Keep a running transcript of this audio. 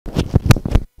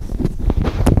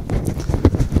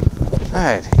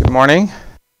Alright, good morning.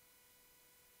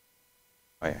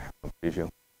 Oh yeah, preview.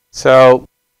 So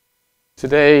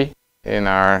today in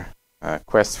our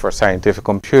quest for scientific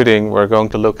computing, we're going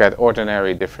to look at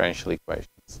ordinary differential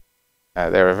equations.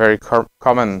 They're a very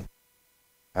common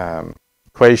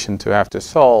equation to have to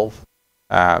solve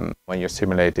when you're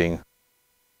simulating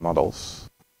models.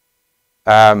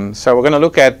 So we're going to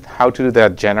look at how to do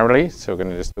that generally. So we're going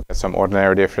to just look at some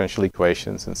ordinary differential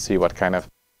equations and see what kind of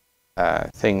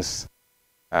things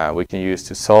we can use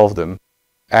to solve them.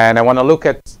 And I want to look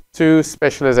at two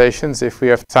specializations if we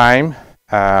have time.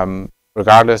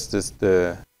 Regardless,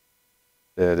 the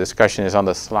discussion is on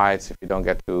the slides if you don't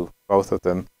get to both of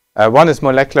them. One is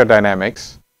molecular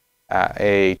dynamics,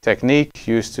 a technique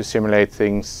used to simulate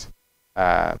things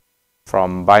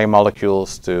from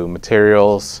biomolecules to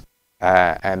materials.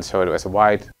 And so it has a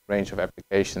wide range of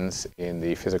applications in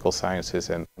the physical sciences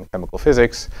and chemical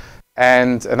physics.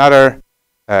 And another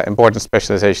important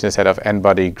specialization is that of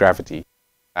n-body gravity,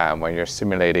 when you're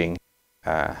simulating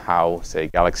how, say,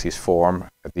 galaxies form,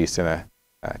 at least in a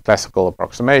classical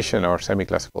approximation or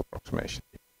semi-classical approximation.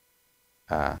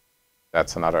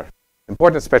 That's another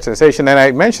important specialization. And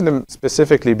I mention them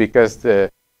specifically because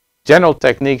the general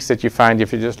techniques that you find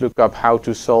if you just look up how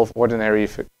to solve ordinary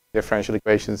differential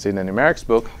equations in a numerics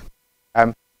book,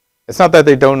 it's not that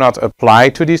they do not apply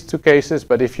to these two cases,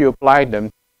 but if you applied them,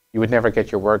 you would never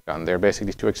get your work done. They're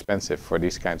basically too expensive for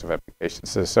these kinds of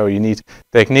applications. So you need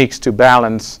techniques to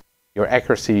balance your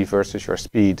accuracy versus your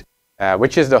speed,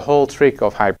 which is the whole trick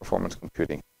of high-performance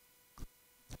computing.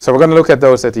 So we're going to look at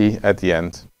those at the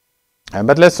end.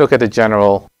 But let's look at the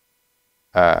general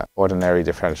ordinary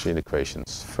differential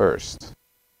equations first.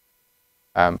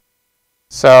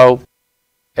 So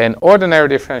an ordinary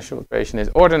differential equation is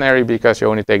ordinary because you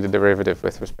only take the derivative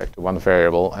with respect to one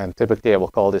variable, and typically I will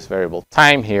call this variable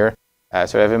time here.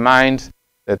 So have in mind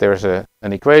that there's an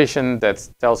equation that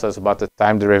tells us what the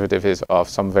time derivative is of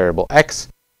some variable x,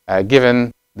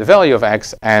 given the value of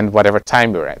x and whatever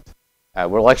time we're at.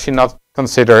 We'll actually not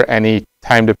consider any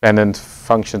time-dependent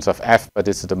functions of f, but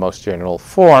this is the most general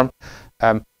form.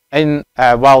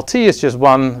 While t is just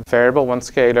one variable, one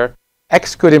scalar,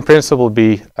 x could in principle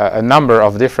be a number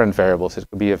of different variables. It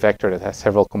could be a vector that has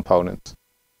several components.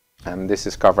 And this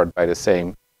is covered by the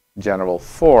same general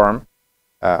form.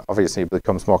 Obviously, it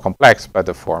becomes more complex, but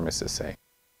the form is the same.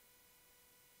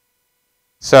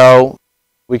 So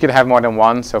we could have more than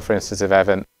one. So for instance, if I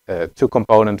have a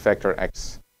two-component vector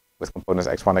x with components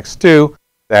x1, x2,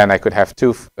 then I could have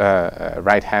two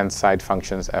right-hand side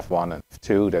functions f1 and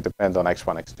f2 that depend on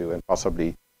x1, x2, and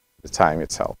possibly the time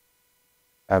itself.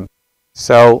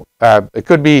 So it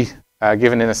could be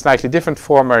given in a slightly different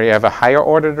form where you have a higher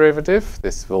order derivative.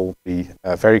 This will be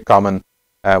very common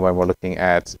when we're looking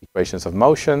at equations of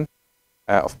motion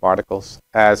of particles.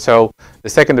 So the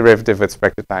second derivative with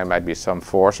respect to time might be some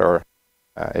force, or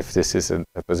if this is a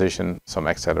position, some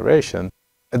acceleration.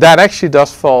 That actually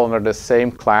does fall under the same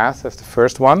class as the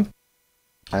first one.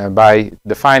 By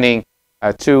defining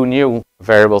two new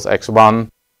variables, x1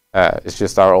 is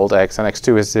just our old x, and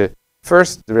x2 is the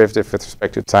first derivative with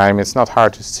respect to time, it's not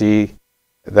hard to see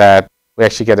that we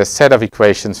actually get a set of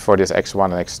equations for this x1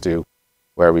 and x2,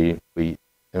 where we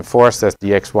enforce that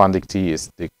dx1 dt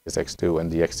is x2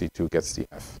 and dx2 gets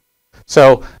df.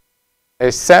 So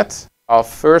a set of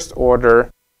first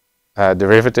order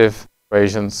derivative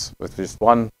equations with just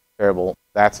one variable,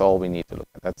 that's all we need to look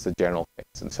at. That's the general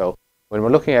case. And so when we're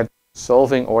looking at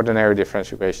solving ordinary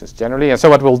differential equations generally, and so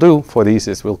what we'll do for these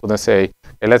is we're going to say,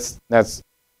 okay, let's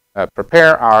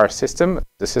prepare our system,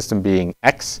 the system being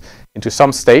x, into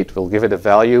some state. We'll give it a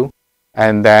value,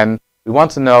 and then we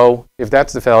want to know if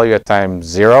that's the value at time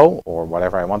 0, or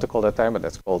whatever I want to call that time, but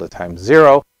let's call it time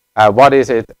 0. What is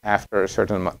it after a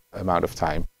certain amount of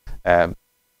time,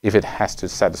 if it has to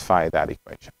satisfy that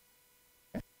equation?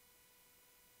 Okay.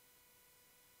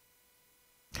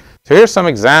 So here's some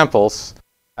examples.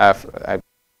 I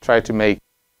tried to make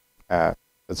a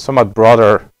somewhat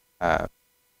broader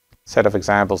set of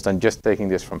examples than just taking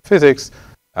this from physics,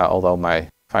 although my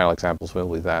final examples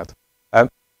will be that.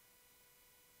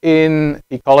 In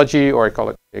ecology or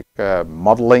ecologic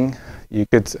modeling, you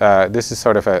could, this is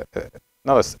sort of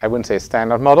I wouldn't say a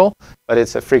standard model, but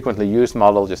it's a frequently used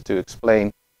model just to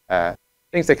explain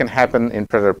things that can happen in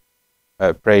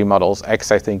predator-prey models.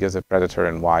 X, I think, is a predator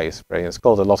and Y is prey. It's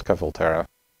called the Lotka-Volterra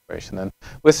equation. And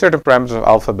with certain parameters of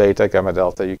alpha, beta, gamma,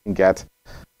 delta, you can get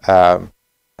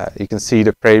you can see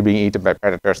the prey being eaten by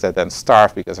predators that then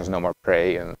starve because there's no more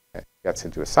prey, and it gets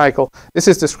into a cycle. This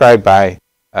is described by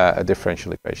a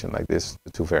differential equation like this,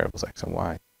 the two variables x and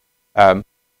y.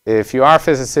 If you are a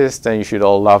physicist, then you should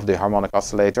all love the harmonic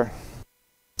oscillator.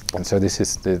 And so this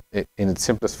is in its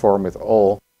simplest form with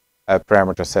all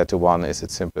parameters set to 1 is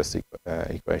its simplest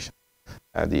equation.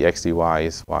 The x dy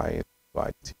is y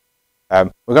dt.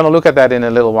 We're going to look at that in a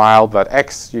little while, but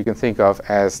x you can think of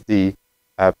as the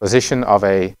position of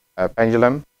a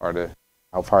pendulum, or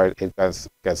how far it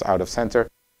gets out of center,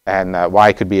 and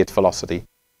y could be its velocity.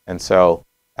 And so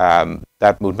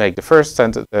that would make the first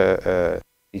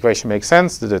equation make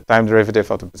sense. The time derivative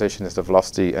of the position is the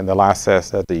velocity, and the last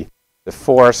says that the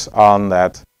force on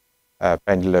that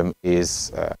pendulum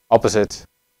is opposite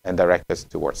and directed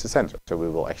towards the center. So we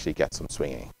will actually get some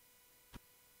swinging.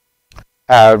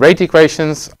 Rate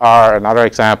equations are another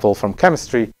example from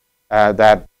chemistry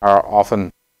that are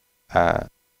often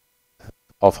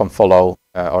follow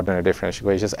ordinary differential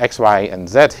equations. X, Y, and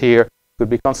Z here could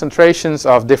be concentrations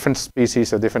of different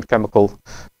species, of different chemical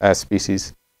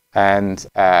species, and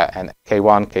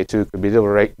K1, K2 could be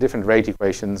different rate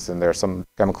equations, and there's some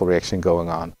chemical reaction going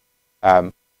on.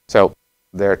 So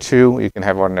there are two. You can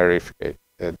have ordinary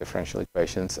differential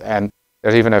equations, and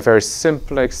there's even a very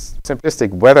simplistic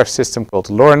weather system called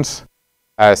the Lorentz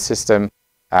system.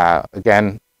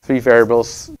 Again, 3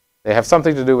 variables. They have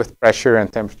something to do with pressure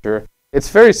and temperature. It's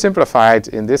very simplified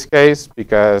in this case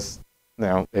because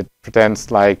it pretends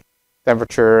like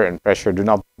temperature and pressure do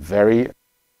not vary.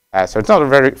 So it's not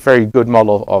a very good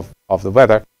model of the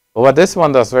weather. But what this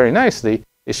one does very nicely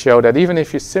is show that even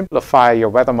if you simplify your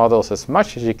weather models as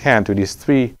much as you can to these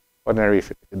 3 ordinary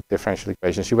differential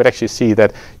equations, you would actually see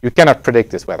that you cannot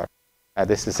predict this weather.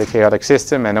 This is a chaotic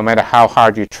system, and no matter how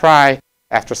hard you try,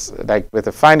 with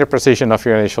a finer precision of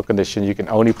your initial condition, you can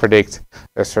only predict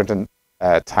a certain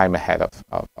time ahead of.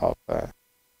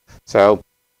 So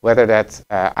whether that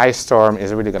ice storm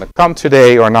is really going to come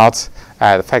today or not,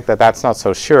 the fact that that's not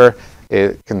so sure,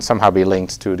 it can somehow be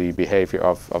linked to the behavior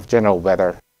of general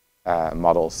weather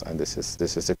models, and this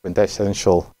is a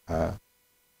quintessential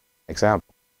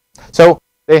example. So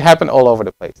they happen all over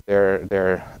the place.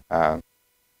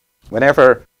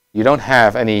 Whenever you don't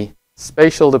have any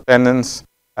spatial dependence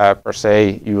per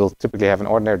se, you will typically have an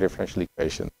ordinary differential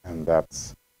equation, and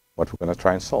that's what we're going to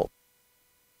try and solve.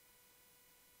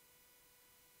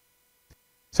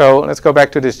 So let's go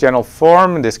back to this general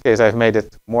form. In this case, I've made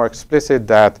it more explicit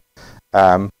that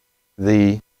I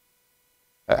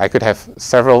could have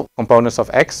several components of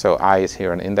x, so I is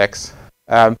here an index.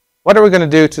 What are we going to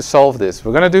do to solve this?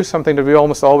 We're going to do something that we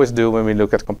almost always do when we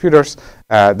look at computers.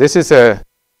 This is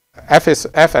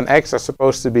f and x are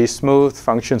supposed to be smooth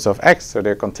functions of x, so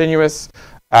they're continuous.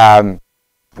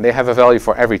 They have a value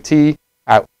for every t.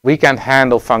 We can't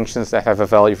handle functions that have a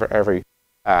value for every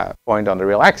point on the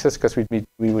real axis because we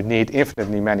would need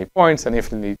infinitely many points and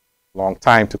infinitely long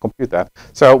time to compute that.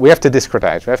 So we have to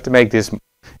discretize. We have to make this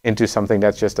into something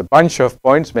that's just a bunch of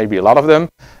points, maybe a lot of them,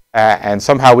 and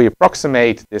somehow we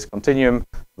approximate this continuum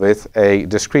with a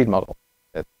discrete model.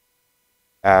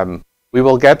 We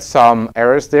will get some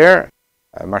errors there.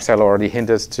 Marcelo already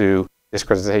hinted to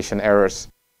discretization errors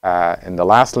in the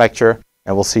last lecture,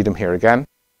 and we'll see them here again.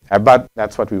 But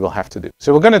that's what we will have to do.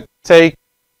 So we're going to take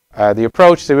the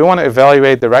approach that we want to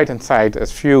evaluate the right-hand side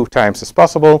as few times as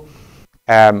possible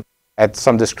at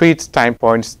some discrete time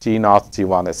points, t0,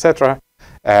 t1, etc.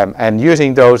 And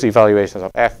using those evaluations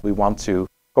of f, we want to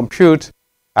compute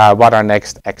what our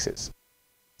next x is.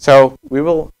 So we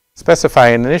will specify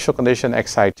an initial condition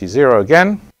x I t0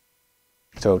 again.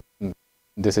 So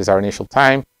this is our initial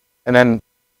time. And then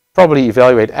probably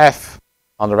evaluate f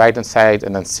on the right-hand side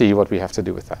and then see what we have to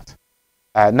do with that.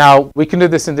 Now, we can do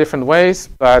this in different ways,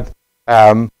 but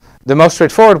the most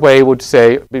straightforward way would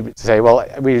say, well,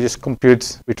 we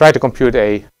try to compute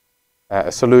a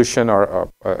solution or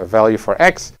a value for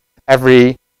x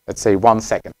every, let's say, 1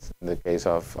 second in the case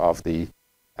of the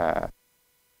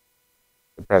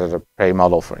predator-prey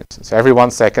model, for instance. So every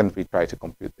 1 second, we try to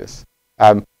compute this.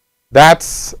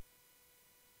 That's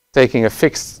taking a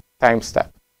fixed time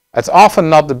step. That's often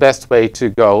not the best way to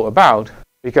go about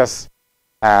because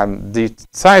the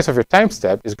size of your time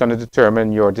step is going to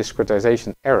determine your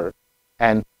discretization error.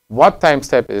 And what time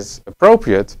step is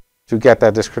appropriate to get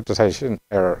that discretization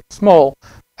error small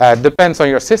depends on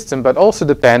your system, but also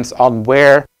depends on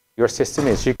where your system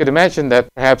is. You could imagine that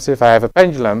perhaps if I have a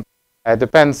pendulum, it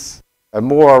depends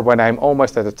more when I'm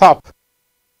almost at the top.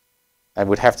 I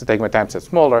would have to take my time step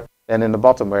smaller than in the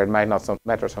bottom where it might not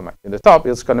matter so much. In the top,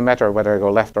 it's going to matter whether I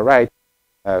go left or right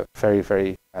very,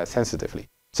 very sensitively.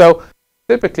 So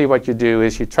typically what you do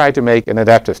is you try to make an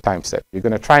adaptive time step. You're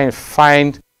going to try and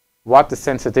find what the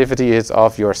sensitivity is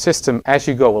of your system as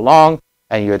you go along,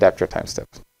 and you adapt your time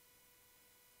steps.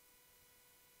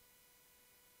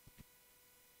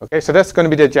 Okay, so that's going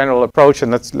to be the general approach,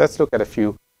 and let's look at a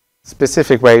few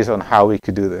specific ways on how we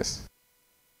could do this.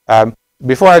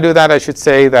 Before I do that, I should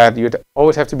say that you'd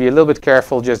always have to be a little bit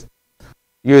careful just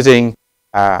using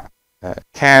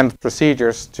canned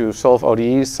procedures to solve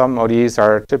ODEs. Some ODEs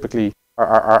are typically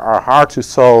are hard to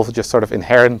solve just sort of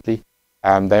inherently.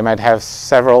 They might have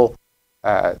several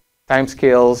time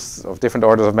scales of different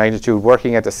orders of magnitude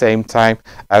working at the same time.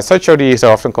 Such ODEs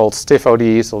are often called stiff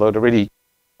ODEs, although the really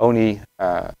only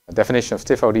definition of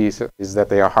stiff ODEs is that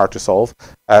they are hard to solve.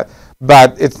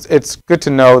 But it's good to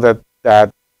know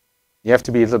that you have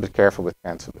to be a little bit careful with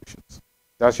canned solutions.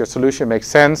 Does your solution make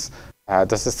sense?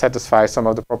 Does it satisfy some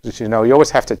of the properties you know? You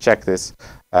always have to check this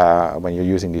when you're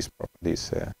using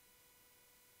these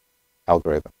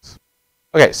algorithms.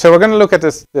 Okay, so we're going to look at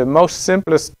the most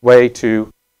simplest way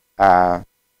to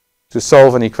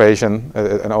solve an equation,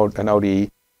 an ODE,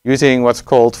 using what's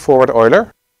called forward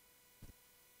Euler.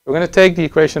 We're going to take the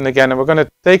equation again, and we're going to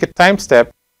take a time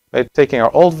step by taking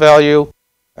our old value,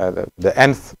 the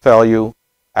nth value,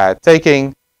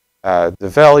 taking the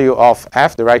value of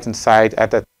f, the right-hand side,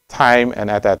 at that time and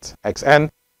at that xn,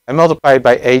 and multiply it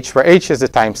by h, where h is the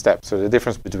time step, so the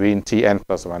difference between tn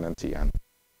plus 1 and tn.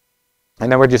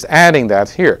 And then we're just adding that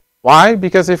here. Why?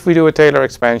 Because if we do a Taylor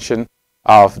expansion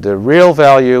of the real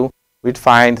value, we'd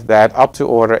find that up to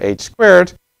order h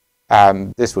squared,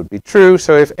 this would be true.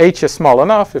 So if h is small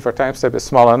enough, if our time step is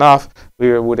small enough,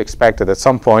 we would expect that at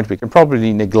some point we can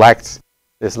probably neglect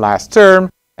this last term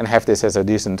and have this as a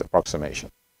decent approximation.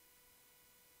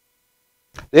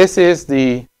 This is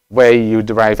the way you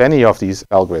derive any of these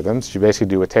algorithms. You basically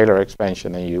do a Taylor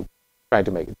expansion and you try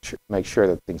to make sure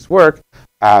that things work.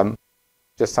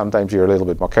 Just sometimes you're a little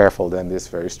bit more careful than this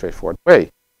very straightforward way.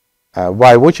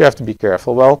 Why would you have to be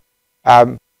careful? Well,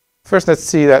 first let's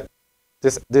see that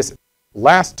this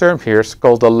last term here is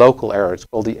called the local error. It's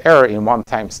called the error in one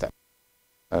time step.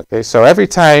 Okay, so every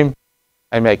time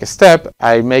I make a step,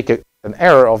 I make an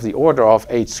error of the order of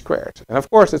h squared. And of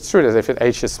course, it's true that if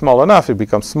h is small enough, it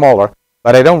becomes smaller,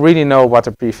 but I don't really know what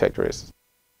the prefactor is.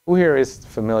 Who here is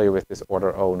familiar with this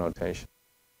order O notation?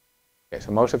 Okay,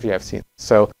 so most of you have seen it.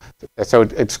 So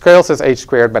it scales as h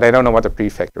squared, but I don't know what the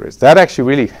prefactor is. That actually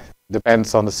really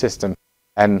depends on the system,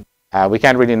 and we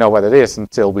can't really know what it is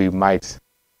until we might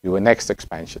do a next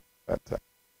expansion. But,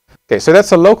 okay, so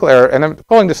that's a local error, and I'm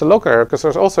calling this a local error because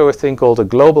there's also a thing called a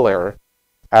global error,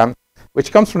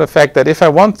 which comes from the fact that if I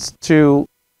want to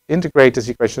integrate this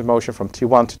equation of motion from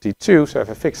t1 to t2, so I have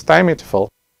a fixed time interval,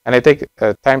 and I take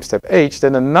a time step h,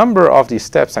 then the number of these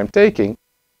steps I'm taking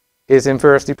is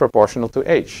inversely proportional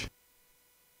to h,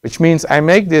 which means I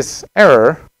make this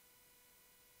error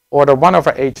order 1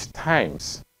 over h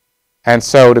times. And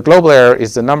so the global error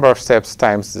is the number of steps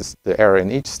times the error in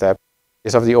each step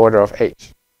is of the order of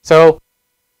h. So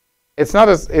it's not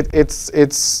as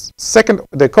it's second,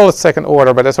 they call it second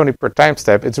order, but that's only per time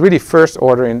step. It's really first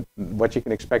order in what you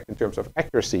can expect in terms of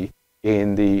accuracy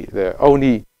in the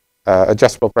only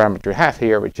adjustable parameter you have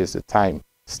here, which is the time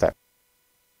step.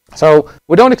 So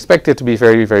we don't expect it to be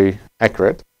very, very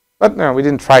accurate, but no, we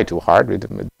didn't try too hard. We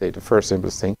did the first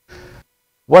simplest thing.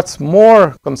 What's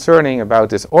more concerning about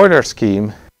this Euler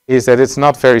scheme is that it's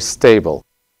not very stable.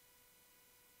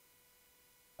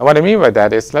 And what I mean by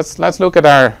that is, let's look at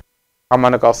our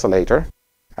harmonic oscillator.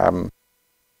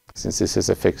 Since this is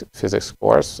a physics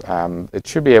course, it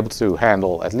should be able to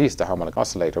handle at least the harmonic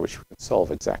oscillator, which we can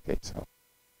solve exactly.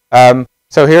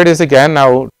 So here it is again,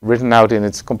 now written out in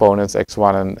its components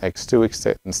x1 and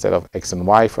x2 instead of x and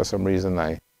y. For some reason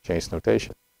I changed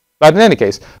notation. But in any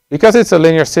case, because it's a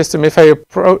linear system, if I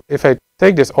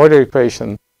take this Euler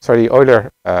equation, sorry, the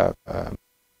Euler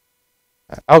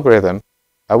algorithm,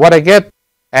 what I get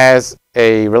as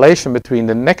a relation between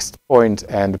the next point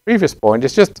and the previous point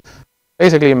is just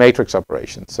basically a matrix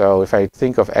operation. So if I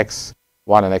think of x1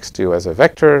 and x2 as a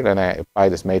vector, then I apply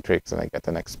this matrix and I get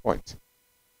the next point.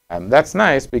 And that's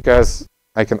nice because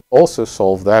I can also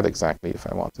solve that exactly if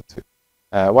I wanted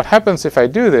to. What happens if I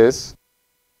do this,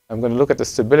 I'm going to look at the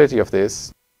stability of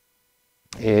this,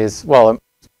 is, well,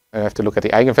 I have to look at the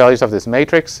eigenvalues of this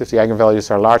matrix. If the eigenvalues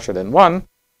are larger than 1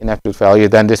 in absolute value,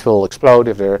 then this will explode.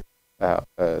 If they're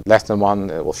less than 1,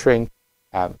 it will shrink.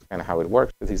 Kind of how it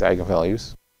works with these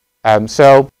eigenvalues.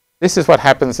 So this is what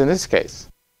happens in this case.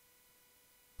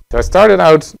 So I started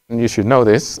out, and you should know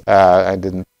this, I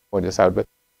didn't point this out, but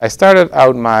I started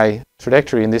out my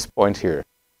trajectory in this point here,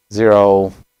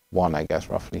 0, 1, I guess,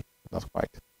 roughly, not quite.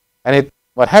 And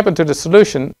what happened to the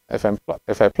solution, if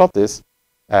I plot this,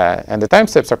 and the time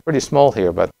steps are pretty small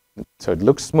here, but so it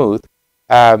looks smooth,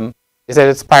 is that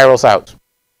it spirals out.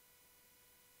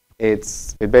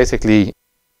 It basically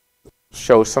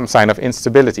shows some sign of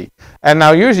instability. And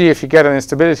now usually if you get an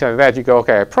instability like that, you go,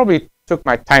 okay, I probably took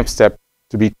my time step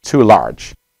to be too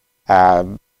large.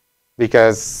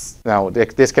 Because now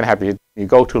this can happen. You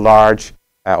go too large,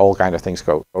 all kind of things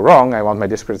go wrong. I want my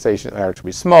discretization error to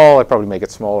be small. I probably make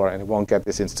it smaller and it won't get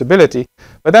this instability.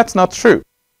 But that's not true.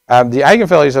 The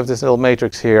eigenvalues of this little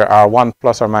matrix here are 1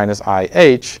 plus or minus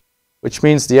IH, which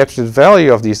means the absolute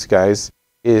value of these guys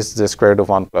is the square root of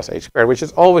 1 plus h squared, which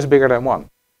is always bigger than 1.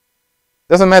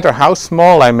 Doesn't matter how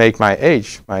small I make my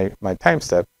h, my time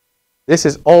step, this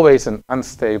is always an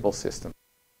unstable system.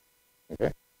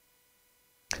 Okay?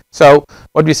 So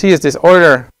what we see is this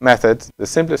Euler method, the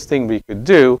simplest thing we could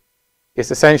do, is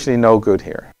essentially no good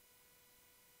here.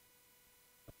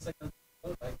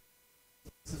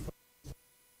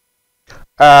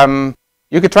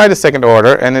 You could try the second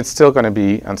order and it's still going to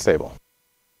be unstable.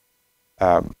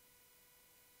 But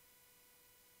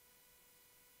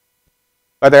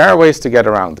there are ways to get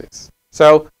around this.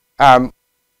 So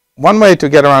one way to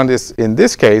get around this in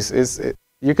this case is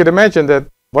you could imagine that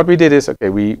what we did is, okay,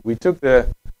 we took the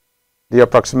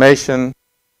approximation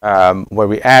where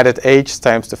we added h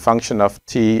times the function of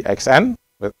t xn,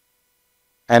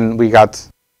 and we got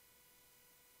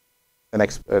an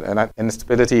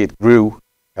instability. It grew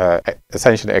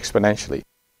essentially exponentially.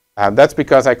 That's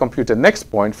because I compute the next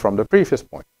point from the previous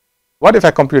point. What if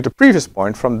I compute the previous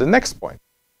point from the next point?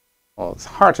 Well, it's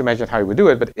hard to imagine how you would do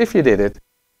it, but if you did it,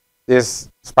 this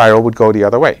spiral would go the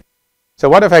other way. So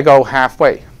what if I go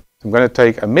halfway? I'm going to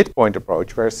take a midpoint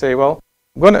approach where I say, well,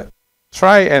 I'm going to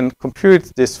try and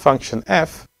compute this function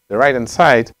f, the right-hand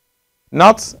side,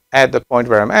 not at the point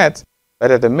where I'm at,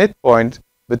 but at the midpoint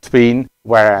between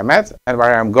where I'm at and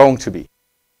where I'm going to be.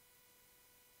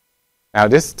 Now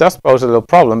this does pose a little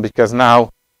problem because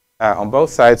now on both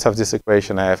sides of this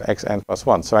equation I have xn plus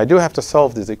 1. So I do have to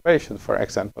solve this equation for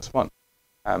xn plus 1.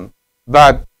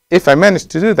 But if I manage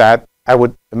to do that, I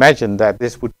would imagine that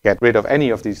this would get rid of any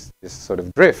of this sort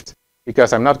of drift,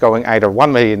 because I'm not going either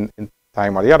one way in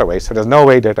time or the other way. So there's no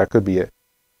way that there could be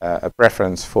a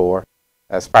preference for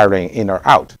spiraling in or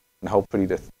out. And hopefully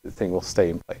the thing will stay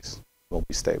in place, will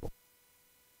be stable.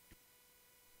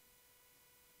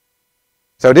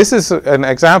 So this is an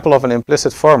example of an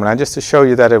implicit formula, just to show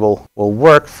you that it will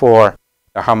work for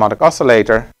a harmonic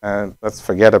oscillator. Let's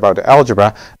forget about the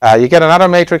algebra. You get another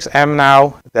matrix M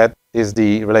now. That is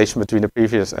the relation between the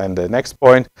previous and the next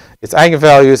point. Its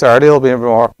eigenvalues are a little bit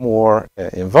more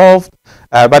involved,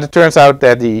 but it turns out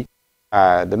that the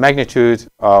magnitude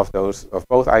of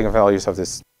both eigenvalues of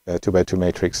this 2 by 2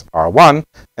 matrix are 1,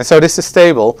 and so this is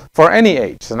stable for any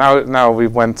h. So now we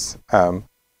went.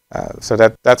 So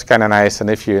that's kind of nice, and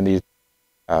if you indeed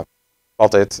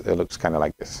plot it, it looks kind of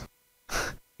like this.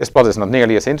 This plot is not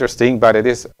nearly as interesting, but it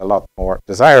is a lot more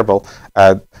desirable.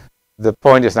 The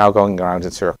point is now going around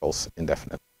in circles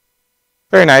indefinitely.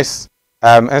 Very nice.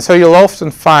 And so you'll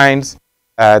often find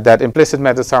that implicit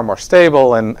methods are more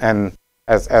stable and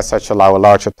as such allow a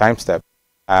larger time step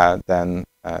than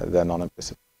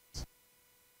non-implicit methods.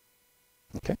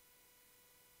 Okay.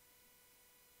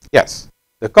 Yes.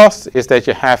 The cost is that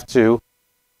you have to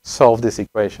solve this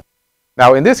equation.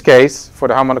 Now, in this case, for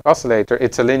the harmonic oscillator,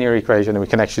 it's a linear equation, and we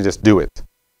can actually just do it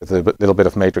with a little bit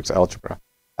of matrix algebra.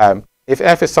 If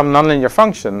f is some nonlinear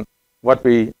function, what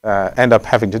we end up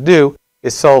having to do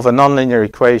is solve a nonlinear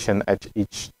equation at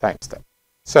each time step.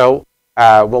 So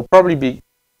we'll probably be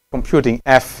computing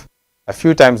f a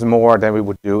few times more than we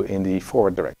would do in the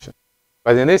forward direction.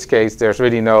 But in this case, there's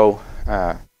really no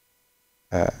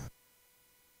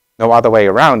other way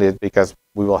around it, because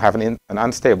we will have an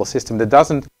unstable system that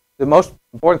doesn't. The most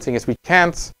important thing is we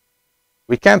can't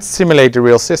simulate the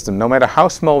real system. No matter how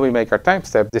small we make our time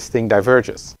step, this thing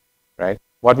diverges, right?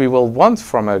 What we will want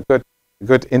from a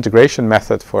good integration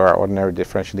method for our ordinary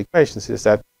differential equations is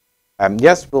that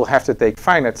yes, we'll have to take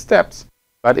finite steps,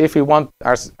 but if we want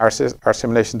our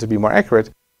simulation to be more accurate,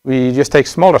 we just take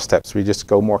smaller steps. We just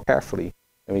go more carefully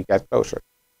and we get closer.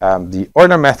 The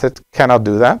Euler method cannot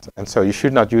do that, and so you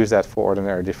should not use that for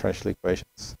ordinary differential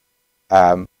equations.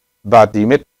 But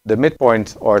the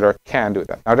midpoint Euler can do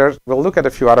that. Now we'll look at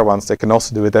a few other ones that can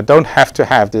also do it that don't have to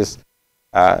have this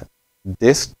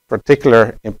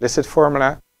particular implicit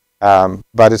formula,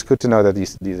 but it's good to know that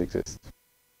these exist.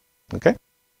 Okay.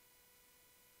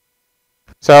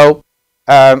 So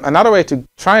another way to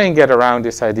try and get around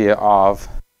this idea of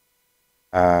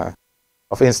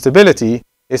instability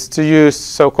is to use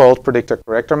so-called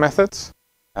predictor-corrector methods.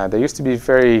 They used to be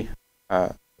very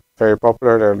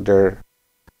popular.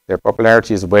 Their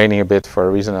popularity is waning a bit for a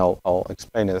reason I'll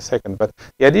explain in a second. But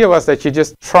the idea was that you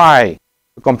just try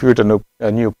to compute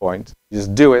a new point. You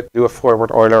just do it, do a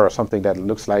forward Euler or something that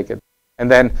looks like it, and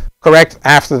then correct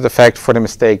after the fact for the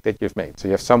mistake that you've made. So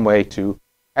you have some way to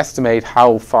estimate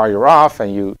how far you're off,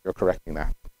 and you're correcting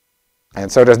that.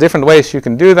 And so there's different ways you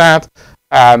can do that.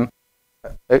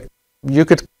 You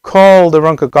could call the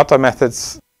Runke-Gotta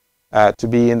methods to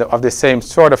be of the same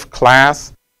sort of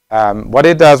class. What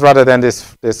it does, rather than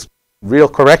this real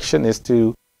correction, is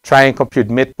to try and compute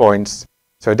midpoints.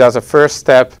 So it does a first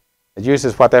step, it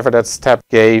uses whatever that step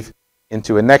gave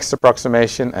into a next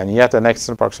approximation, and yet a next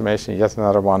approximation, yet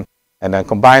another one, and then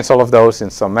combines all of those in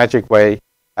some magic way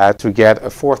to get a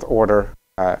fourth order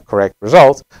correct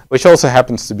result, which also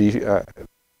happens to be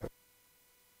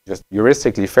just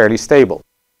heuristically fairly stable.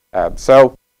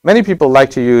 So many people like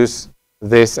to use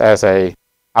this as a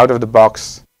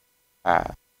out-of-the-box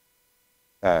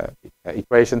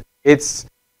equation. It's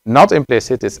not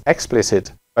implicit, it's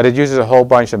explicit, but it uses a whole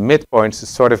bunch of midpoints to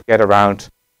sort of get around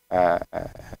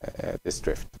this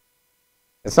drift.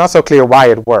 It's not so clear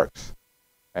why it works.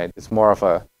 Right? It's more of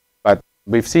a, but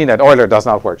we've seen that Euler does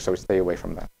not work, so we stay away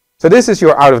from that. So this is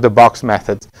your out-of-the-box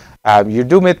method. You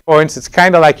do midpoints. It's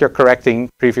kind of like you're correcting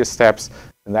previous steps,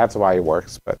 and that's why it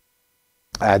works. But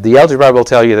the algebra will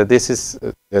tell you that this is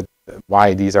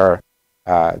why these are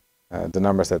the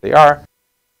numbers that they are.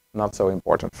 Not so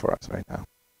important for us right now.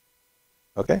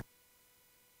 Okay.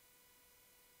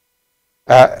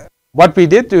 What we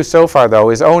did do so far,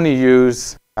 though, is only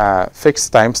use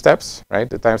fixed time steps. Right,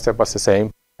 the time step was the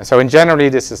same, and so in generally,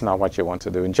 this is not what you want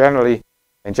to do. In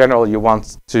general, you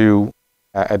want to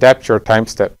adapt your time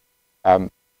step. And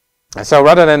so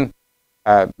rather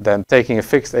than taking a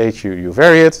fixed h, you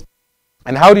vary it.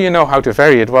 And how do you know how to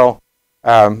vary it? Well,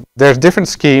 there's different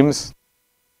schemes,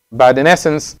 but in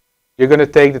essence, you're going to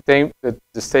take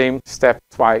the same step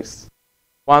twice.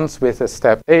 Once with a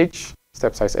step h,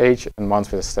 step size h, and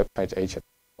once with a step size h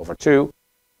over 2.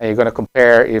 And you're going to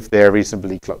compare if they're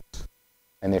reasonably close.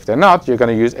 And if they're not, you're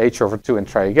going to use h over 2 and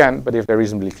try again. But if they're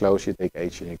reasonably close, you take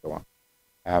h and you go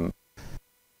on.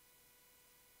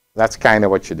 That's kind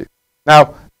of what you do.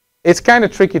 Now, it's kind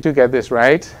of tricky to get this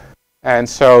right. And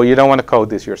so you don't want to code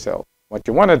this yourself. What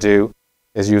you want to do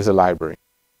is use a library.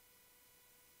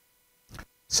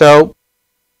 So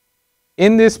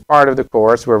in this part of the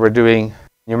course where we're doing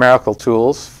numerical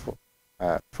tools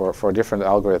for different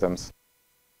algorithms,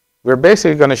 we're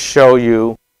basically going to show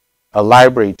you a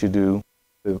library to do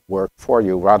the work for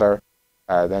you, rather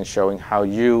than showing how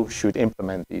you should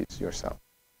implement these yourself.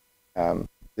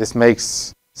 This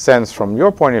makes sense from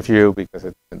your point of view because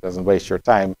it doesn't waste your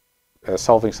time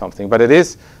solving something, but it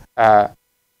is.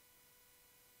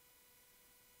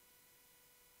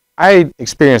 I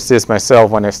experienced this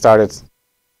myself when I started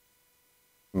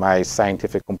my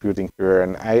scientific computing career,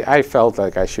 and I felt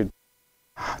like I should.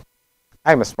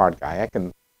 I'm a smart guy. I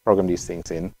can program these things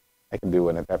in. I can do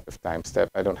an adaptive time step.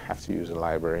 I don't have to use a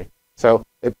library. So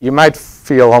you might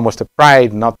feel almost a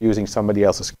pride not using somebody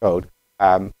else's code.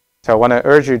 So I want to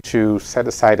urge you to set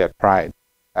aside that pride.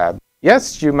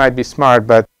 Yes, you might be smart,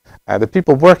 but the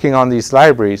people working on these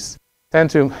libraries tend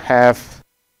to have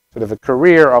sort of a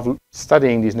career of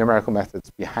studying these numerical methods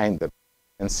behind them.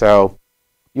 And so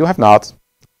you have not,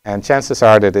 and chances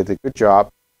are they did a good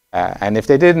job. And if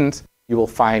they didn't, you will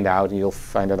find out, and you'll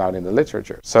find it out in the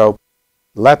literature. So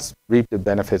let's reap the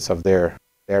benefits of their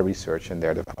research and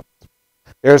their development.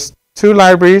 There's two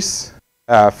libraries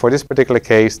for this particular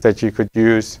case that you could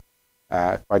use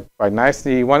quite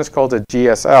nicely. One is called a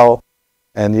GSL,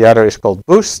 and the other is called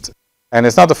Boost. And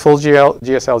it's not the full GSL.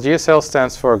 GSL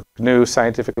stands for GNU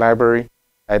Scientific Library.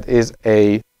 It is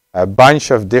a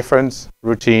bunch of different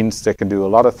routines that can do a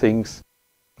lot of things,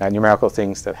 numerical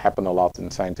things that happen a lot in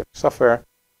scientific software.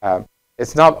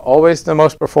 It's not always the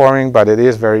most performing, but it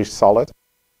is very solid.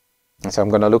 And so I'm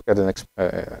going to look at an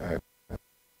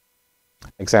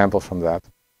example from that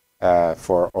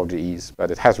for ODEs, but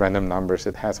it has random numbers.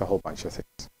 It has a whole bunch of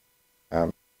things.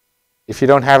 If you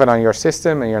don't have it on your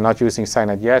system and you're not using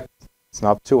Scient yet, it's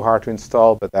not too hard to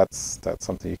install, but that's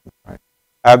something you can try.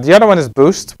 The other one is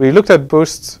Boost. We looked at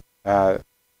Boost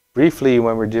briefly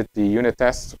when we did the unit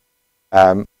test.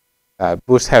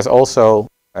 Boost has also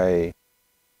a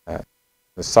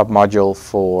submodule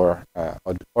for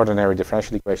ordinary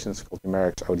differential equations called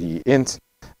numerics ODE int.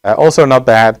 Also not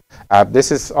bad.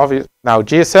 This is obvious. Now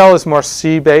GSL is more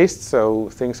C based, so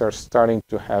things are starting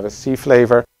to have a C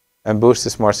flavor, and Boost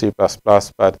is more C++,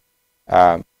 but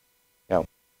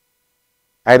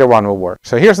either one will work.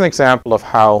 So here's an example of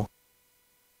how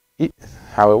it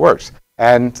works.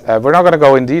 And we're not going to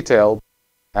go in detail,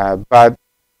 but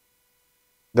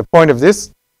the point of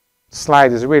this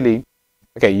slide is really,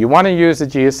 okay, you want to use the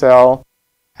GSL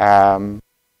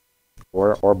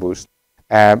or Boost.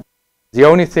 The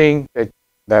only thing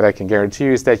that I can guarantee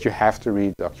you is that you have to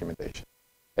read documentation.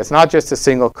 It's not just a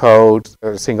single code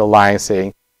or a single line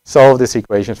saying, solve this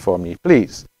equation for me,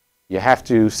 please. You have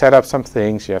to set up some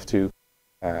things. You have to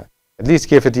at least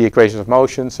give it the equation of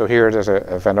motion. So here there's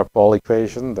a van der Pol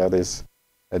equation that is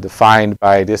defined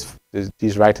by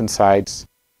these right-hand sides,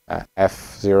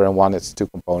 f0 and 1, it's 2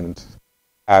 components.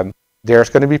 There's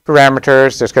going to be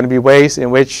parameters. There's going to be ways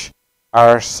in which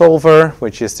our solver,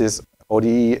 which is this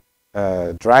ODE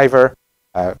driver,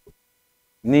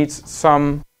 needs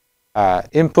some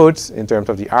inputs in terms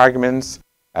of the arguments,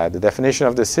 the definition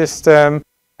of the system,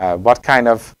 what kind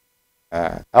of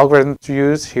algorithm to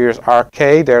use. Here's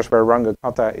RK, there's where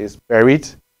Runge-Kutta is buried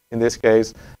in this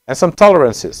case, and some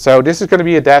tolerances. So this is going to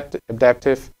be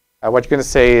adaptive. What you're going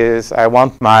to say is, I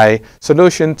want my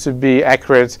solution to be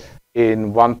accurate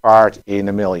in 1 part in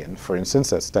a million, for instance.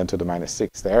 That's 10 to the minus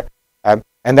 6 there.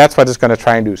 And that's what it's going to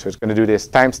try and do. So it's going to do this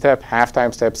time step, half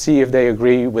time step, see if they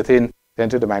agree within 10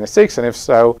 to the minus 6, and if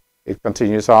so, it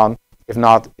continues on. If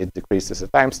not, it decreases the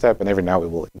time step, and every now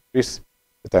it will increase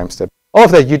the time step. All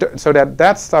of that, you don't, so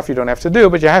that stuff you don't have to do,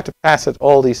 but you have to pass it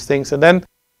all these things, and then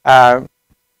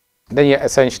you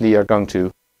essentially are going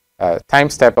to time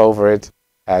step over it.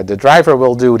 The driver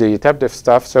will do the adaptive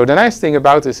stuff. So the nice thing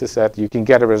about this is that you can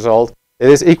get a result that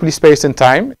is equally spaced in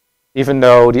time, even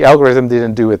though the algorithm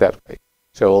didn't do it that way.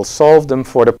 So it will solve them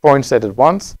for the points that it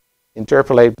wants,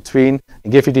 interpolate between,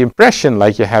 and give you the impression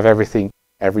like you have everything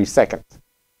every second,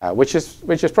 which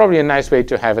is probably a nice way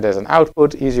to have it as an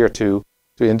output, easier to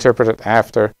interpret it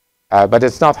after. But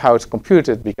it's not how it's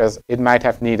computed, because it might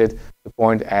have needed the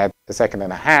point at 1.5 seconds,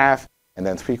 and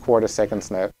then 3/4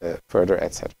 seconds further,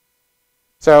 etc.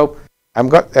 So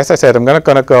as I said, I'm not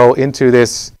going to go into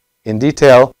this in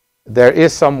detail. There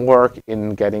is some work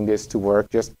in getting this to work.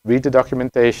 Just read the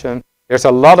documentation. There's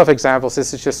a lot of examples.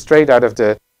 This is just straight out of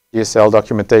the DSL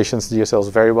documentations. DSL is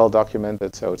very well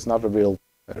documented, so it's not really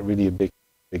a big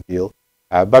deal.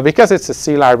 But because it's a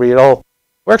C library, it all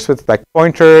works with like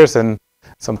pointers and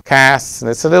some casts,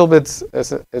 and it's a little bit.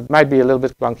 It might be a little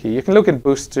bit clunky. You can look at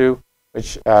Boost too,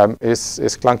 which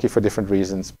is clunky for different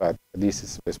reasons, but at least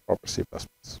it's with proper C++.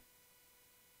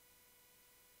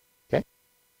 Okay.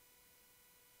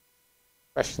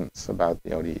 Questions about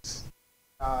the ODEs?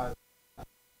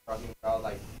 Talking about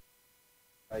like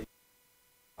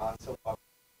not so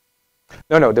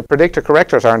popular. No, the predictor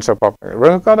correctors aren't so popular.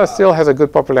 Runge-Kutta still has a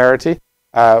good popularity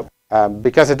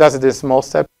because it does it in small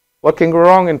steps. What can go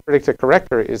wrong in predictor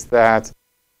corrector is that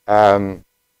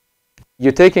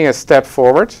you're taking a step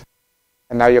forward,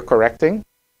 and now you're correcting.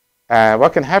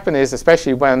 What can happen is,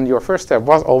 especially when your first step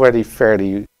was already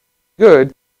fairly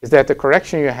good, is that the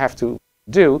correction you have to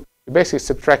do, you're basically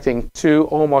subtracting 2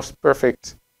 almost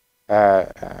perfectly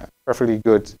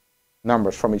good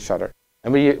numbers from each other.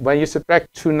 And when you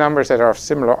subtract 2 numbers that are of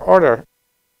similar order,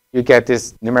 you get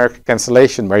this numeric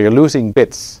cancellation where you're losing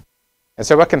bits. And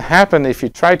so what can happen if you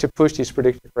try to push these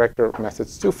predictor corrector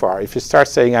methods too far? If you start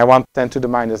saying, I want 10 to the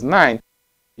minus 9,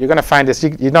 you're going to find this,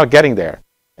 you're not getting there.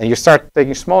 And you start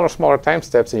taking smaller time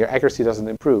steps, and your accuracy doesn't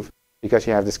improve because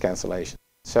you have this cancellation.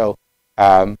 So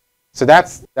so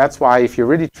that's why if you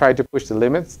really try to push the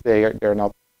limits, they're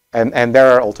not. And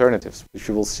there are alternatives, which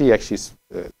you will see actually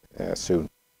soon,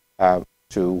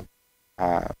 to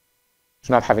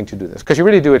not having to do this. Because you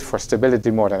really do it for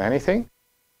stability more than anything.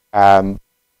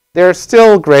 They're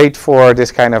still great for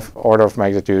this kind of order of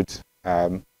magnitude.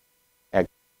 You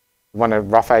want a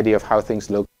rough idea of how things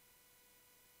look.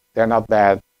 They're not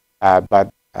bad,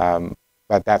 but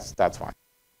that's why.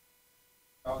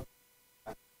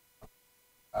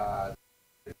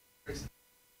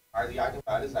 Are the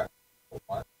eigenvalues actually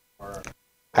 1? Or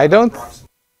I don't.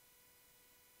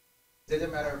 Does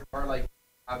it matter or like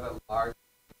have a large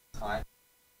time?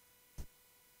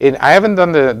 I haven't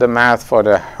done the math for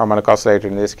the harmonic oscillator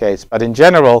in this case, but in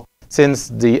general, since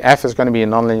the f is going to be a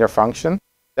nonlinear function,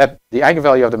 that the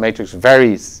eigenvalue of the matrix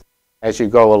varies as you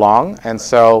go along, and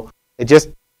so it just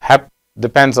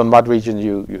depends on what region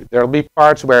you. There will be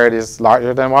parts where it is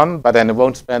larger than 1, but then it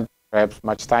won't spend perhaps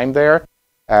much time there.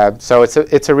 So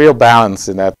it's a real balance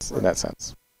in that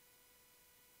sense.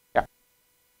 Yeah.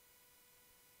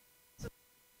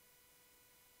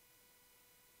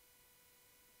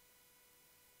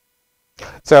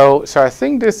 So I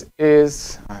think this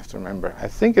is, I have to remember, I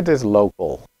think it is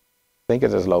local.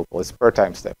 It's per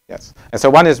time step, yes. And so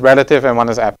one is relative and one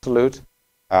is absolute.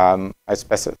 I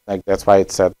specify, like that's why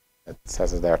it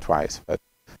says it there twice, but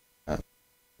yeah.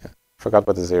 Forgot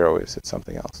what the 0 is. It's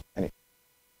something else. Anyway.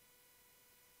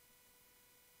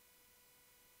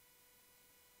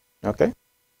 Okay.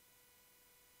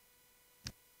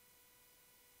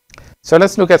 So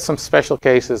let's look at some special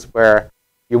cases where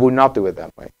you would not do it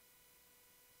that way.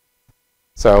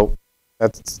 So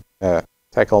let's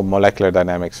tackle molecular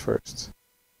dynamics first.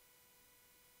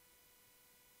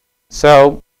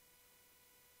 So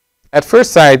at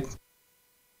first sight,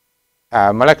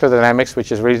 molecular dynamics,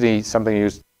 which is really something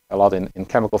used a lot in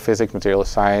chemical physics, material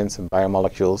science, and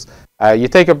biomolecules, you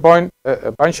take a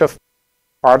bunch of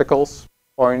particles,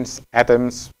 points,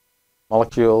 atoms,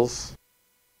 molecules,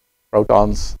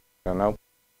 protons, I don't know,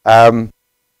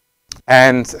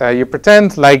 and you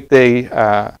pretend like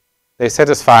they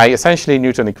satisfy essentially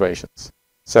Newton equations.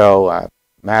 So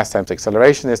mass times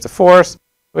acceleration is the force,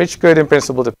 which could in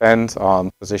principle depend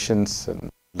on positions and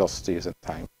velocities and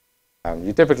time.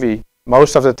 You typically,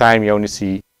 most of the time, you only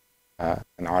see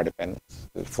an R dependence.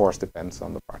 The force depends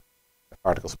on the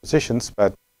particle's positions,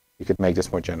 but you could make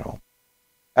this more general.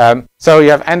 So you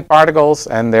have n particles,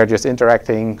 and they're just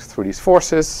interacting through these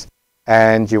forces,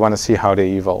 and you want to see how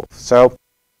they evolve. So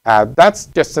that's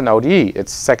just an ODE.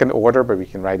 It's second order, but we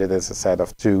can write it as a set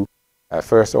of two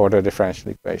first order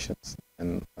differential equations.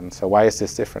 And so why is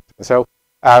this different? So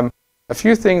a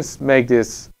few things make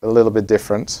this a little bit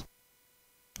different.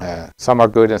 Some are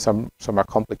good and some are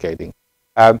complicating.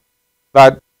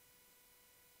 But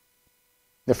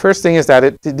the first thing is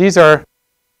that these are,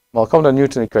 well, called the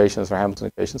Newton equations or Hamilton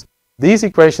equations. These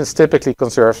equations typically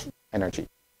conserve energy.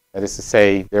 That is to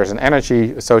say, there's an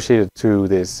energy associated to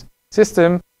this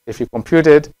system. If you compute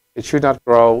it, it should not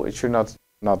grow, it should not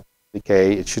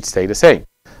decay, it should stay the same.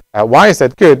 Why is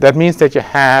that good? That means that you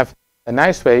have a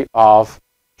nice way of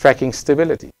tracking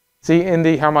stability. See, in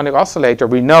the harmonic oscillator,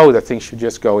 we know that things should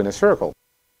just go in a circle.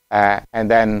 And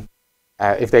then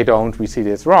if they don't, we see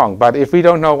this wrong. But if we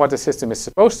don't know what the system is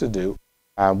supposed to do,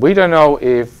 we don't know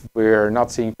if we're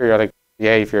not seeing periodic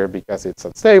behavior because it's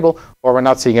unstable, or we're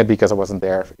not seeing it because it wasn't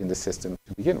there in the system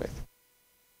to begin with.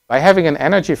 By having an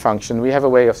energy function, we have a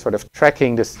way of sort of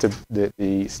tracking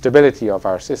the stability of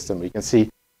our system. We can see,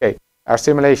 okay, our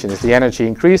simulation, is the energy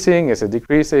increasing, is it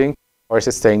decreasing, or is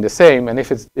it staying the same? And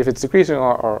if it's decreasing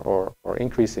or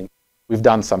increasing, we've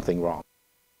done something wrong.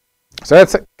 So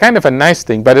that's kind of a nice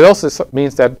thing, but it also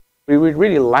means that we would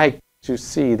really like to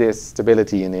see this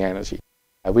stability in the energy.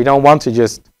 We don't want to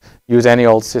just use any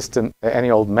old system, any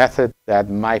old method that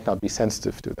might not be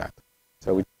sensitive to that.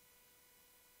 So we.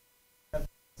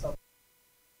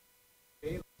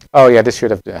 Oh yeah, this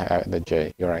should have the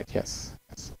J. You're right. Yes.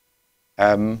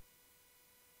 Then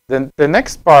the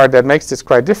next part that makes this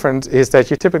quite different is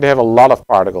that you typically have a lot of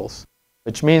particles,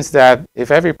 which means that if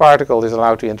every particle is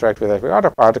allowed to interact with every other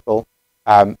particle,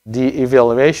 the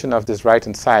evaluation of this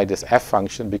right-hand side, this f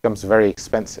function, becomes very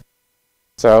expensive.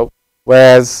 So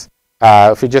whereas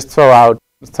if you just throw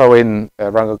in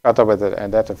Runge Kutta with an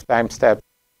adaptive time step,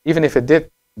 even if it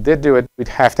did do it, we'd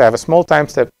have to have a small time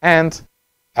step and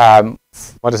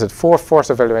 4 force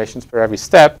evaluations per every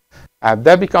step.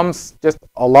 That becomes just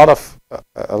a lot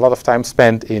of time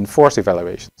spent in force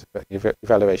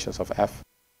evaluations of f,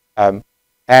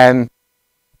 and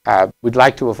we'd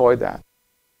like to avoid that.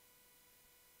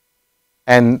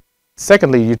 And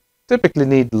secondly, you typically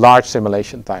need large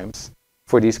simulation times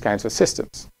for these kinds of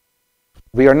systems.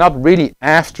 We are not really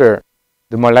after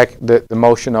the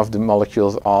motion of the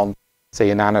molecules on,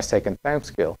 say, a nanosecond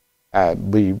timescale.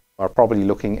 We are probably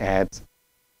looking at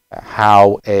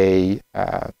how a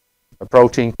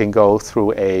protein can go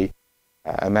through a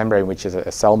membrane, which is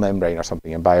a cell membrane or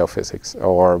something in biophysics.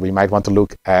 Or we might want to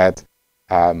look at,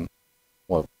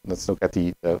 well, let's look at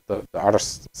the other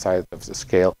side of the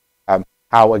scale,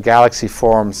 how a galaxy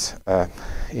forms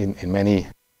in many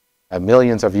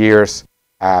millions of years,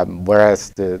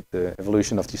 whereas the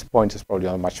evolution of these points is probably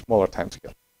on a much smaller time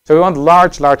scale. So we want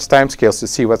large time scales to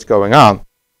see what's going on.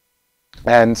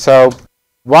 And so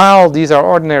while these are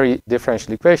ordinary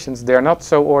differential equations, they're not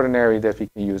so ordinary that we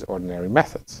can use ordinary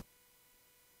methods.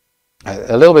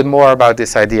 A little bit more about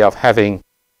this idea of having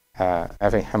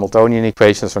Hamiltonian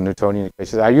equations or Newtonian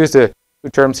equations. I use the two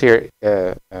terms here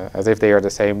as if they are the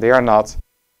same. They are not.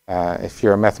 If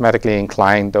you're mathematically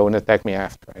inclined, don't attack me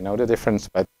after. I know the difference,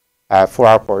 but for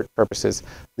our purposes,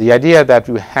 the idea that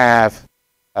we have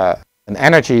an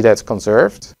energy that's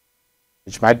conserved,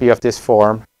 which might be of this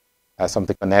form,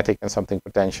 something kinetic and something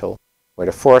potential, where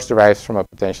the force derives from a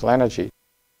potential energy,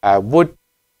 would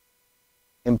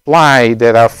imply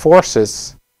that our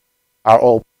forces are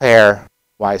all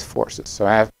pairwise forces. So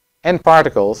I have n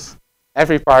particles.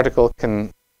 Every particle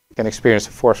can experience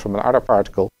a force from another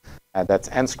particle. That's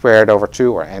n squared over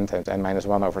 2, or n times n minus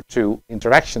 1 over 2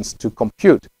 interactions to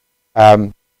compute,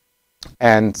 and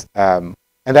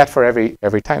that for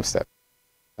every time step.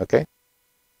 Okay.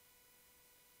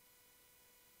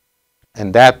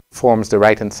 And that forms the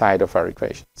right-hand side of our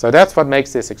equation. So that's what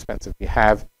makes this expensive. We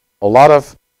have a lot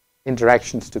of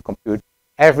interactions to compute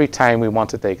every time we want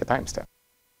to take a time step.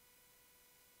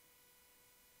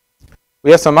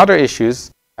 We have some other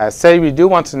issues. Say we do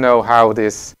want to know how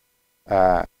this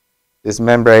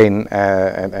membrane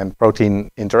and protein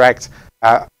interact.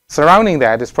 Surrounding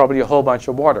that is probably a whole bunch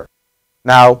of water.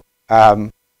 Now,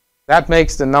 that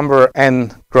makes the number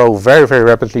n grow very, very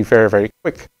rapidly, very, very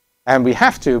quick. And we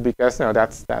have to, because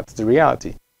that's the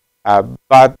reality.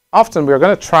 But often we're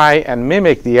going to try and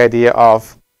mimic the idea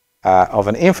of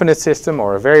an infinite system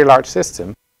or a very large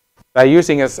system by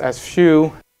using as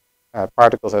few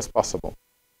particles as possible.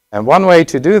 And one way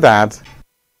to do that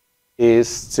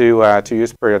is to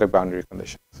use periodic boundary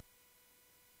conditions.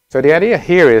 So the idea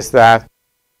here is that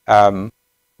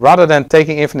rather than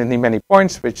taking infinitely many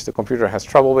points, which the computer has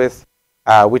trouble with,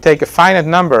 we take a finite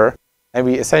number and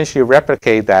we essentially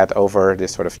replicate that over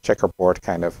this sort of checkerboard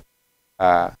kind of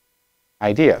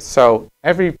idea. So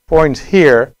every point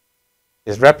here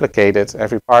is replicated,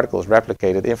 every particle is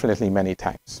replicated infinitely many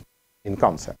times in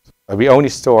concept. But we only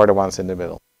store the ones in the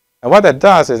middle. And what that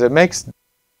does is it makes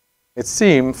it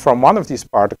seem from one of these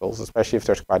particles, especially if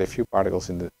there's quite a few particles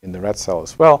in the red cell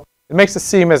as well, it makes it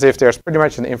seem as if there's pretty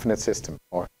much an infinite system,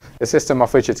 or a system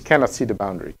of which it cannot see the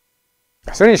boundary.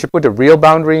 Certainly, you should put a real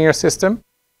boundary in your system,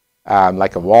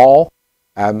 like a wall.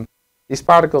 These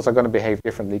particles are going to behave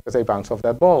differently because they bounce off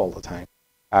that ball all the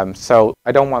time. So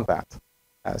I don't want that.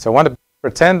 So I want to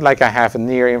pretend like I have a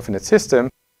near infinite system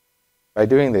by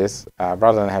doing this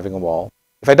rather than having a wall.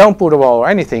 If I don't put a wall or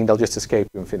anything, they'll just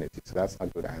escape to infinity. So that's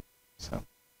not good either.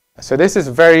 So this is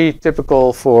very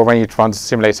typical for when you want to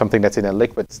simulate something that's in a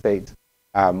liquid state,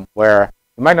 where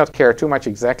you might not care too much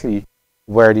exactly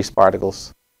where these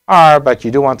particles are, but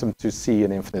you do want them to see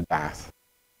an infinite bath.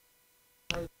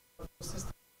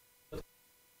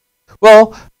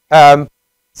 Well,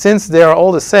 since they're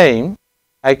all the same,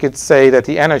 I could say that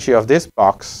the energy of this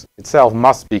box itself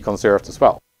must be conserved as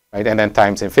well, right? And then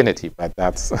times infinity, but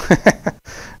that's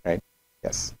right.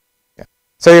 Yes. Yeah.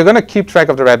 So you're going to keep track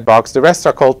of the red box. The rest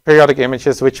are called periodic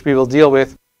images, which we will deal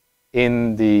with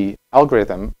in the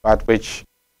algorithm, but which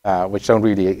don't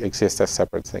really exist as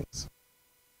separate things.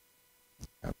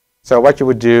 So what you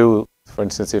would do, for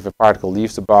instance, if a particle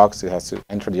leaves the box, it has to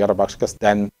enter the other box, because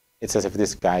then it's as if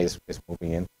this guy is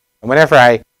moving in. And whenever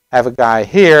I have a guy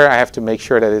here, I have to make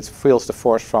sure that it feels the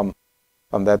force from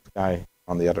that guy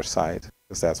on the other side,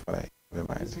 because that's what I have in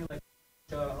mind.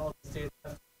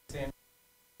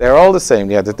 They're all the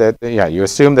same. Yeah, yeah. You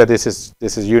assume that this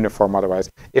is uniform. Otherwise,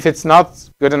 if it's not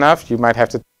good enough, you might have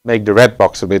to make the red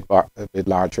box a bit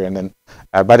larger, and then,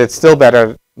 but it's still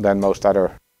better than most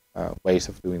other ways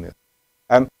of doing it.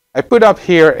 I put up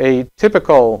here a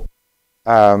typical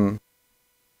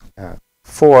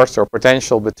force or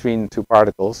potential between two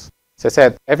particles. So I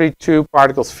said every two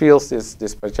particles feels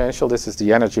this potential. This is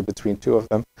the energy between two of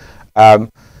them, and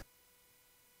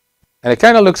it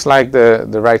kind of looks like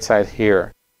the right side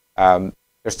here.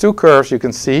 There's two curves you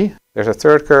can see. There's a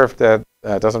third curve that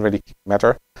doesn't really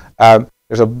matter.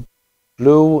 There's a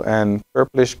blue and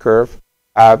purplish curve.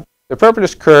 The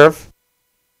purplish curve,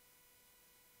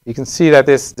 you can see that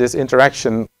this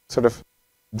interaction sort of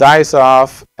dies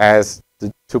off as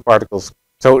the two particles.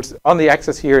 So on the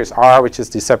axis here is r, which is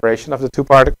the separation of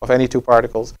any two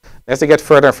particles. As they get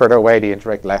further and further away, they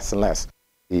interact less and less.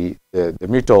 The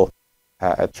mutual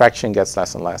attraction gets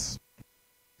less and less.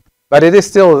 But it is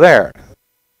still there.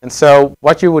 And so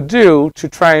what you would do to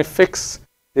try and fix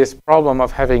this problem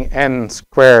of having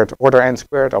order n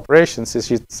squared operations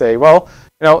is you'd say, well,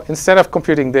 instead of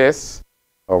computing this,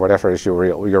 or whatever is your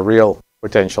real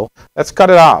potential, let's cut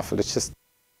it off. Let's just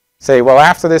say, well,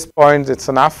 after this point, it's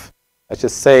enough. Let's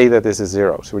just say that this is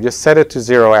 0. So we just set it to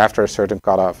 0 after a certain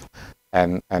cutoff,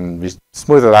 and we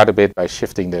smooth it out a bit by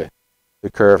shifting the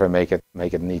curve and make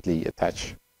it neatly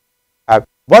attach.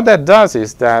 What that does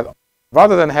is that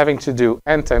rather than having to do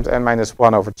n times n minus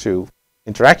 1 over 2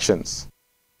 interactions,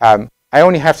 I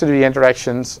only have to do the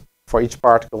interactions for each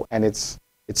particle and its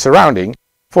surrounding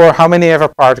for how many ever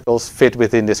particles fit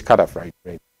within this cutoff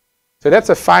radius. So that's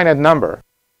a finite number.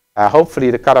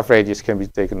 Hopefully the cutoff radius can be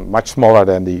taken much smaller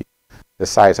than the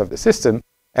size of the system.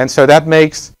 And so that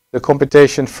makes the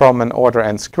computation from an order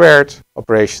n squared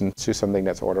operation to something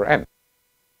that's order n.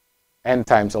 N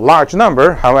times a large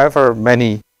number, however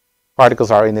many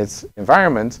particles are in its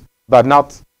environment, but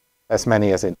not as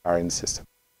many as are in the system.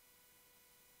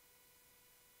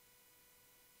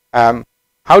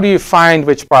 How do you find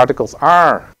which particles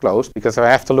are close? Because if I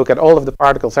have to look at all of the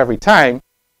particles every time,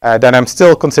 then I'm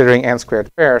still considering n squared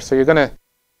pairs. So you're going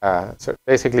to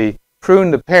basically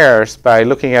prune the pairs by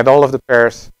looking at all of the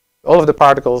pairs, all of the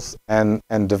particles, and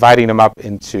dividing them up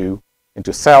into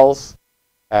cells,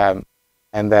 and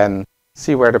then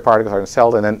see where the particles are in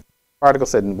cell, and then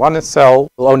particles in one cell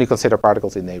will only consider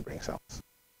particles in neighboring cells.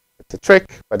 It's a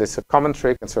trick, but it's a common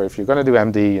trick, and so if you're going to do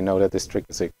MD, you know that this trick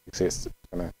exists.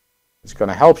 It's going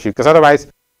to help you, because otherwise,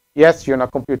 yes, you're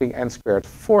not computing n-squared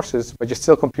forces, but you're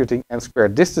still computing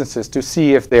n-squared distances to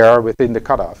see if they are within the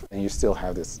cutoff, and you still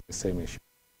have the same issue.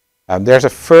 There's a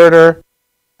further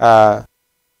sort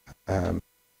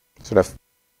of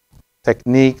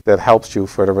technique that helps you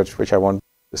further, which I won't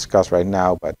discuss right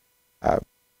now, but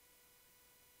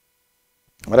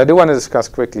what I do want to discuss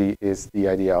quickly is the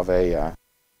idea of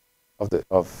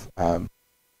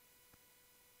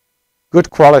good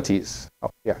qualities.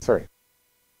 Oh, yeah, sorry.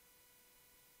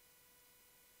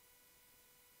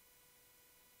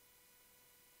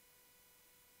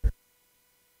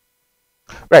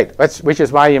 Right, which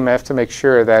is why you have to make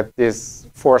sure that this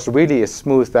force really is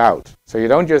smoothed out. So you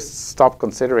don't just stop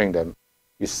considering them.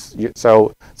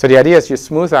 So the idea is you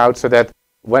smooth out so that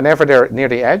whenever they're near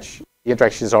the edge, the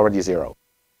interaction is already zero.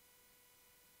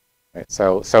 Right,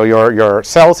 so your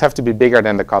cells have to be bigger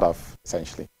than the cutoff,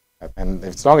 essentially. And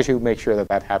as long as you make sure that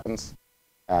that happens,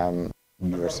 you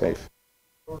are safe.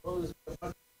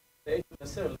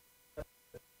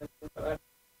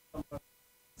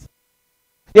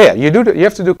 Yeah, you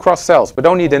have to do cross cells, but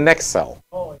only the next cell,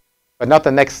 but not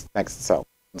the next cell.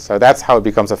 So that's how it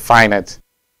becomes a finite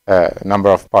number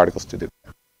of particles to do.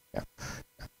 Yeah.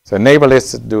 So neighbor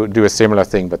lists do a similar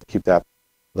thing, but keep that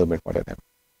a little bit more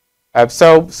dynamic.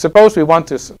 So suppose we want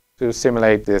to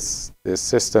simulate this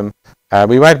system.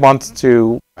 We might want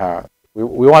to we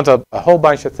want a whole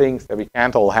bunch of things that we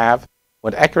can't all have. We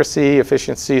want accuracy,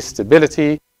 efficiency,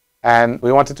 stability. And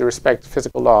we wanted to respect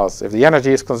physical laws. If the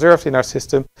energy is conserved in our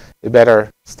system, it better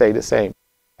stay the same.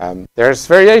 There's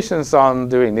variations on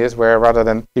doing this, where rather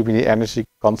than keeping the energy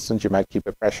constant, you might keep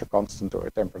a pressure constant or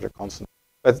a temperature constant.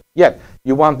 But yet,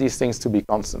 you want these things to be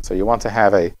constant. So you want to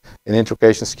have an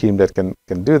integration scheme that can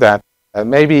do that.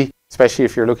 Maybe, especially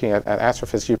if you're looking at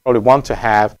astrophysics, you probably want to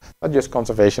have not just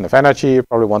conservation of energy, you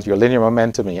probably want your linear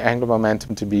momentum and your angular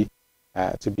momentum to be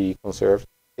conserved.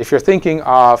 If you're thinking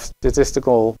of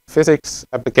statistical physics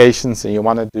applications and you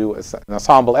want to do an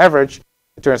ensemble average,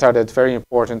 it turns out that it's very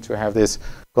important to have this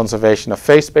conservation of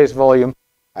phase space volume,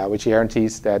 which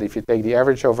guarantees that if you take the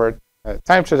average over a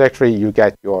time trajectory, you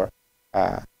get your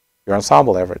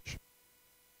ensemble average.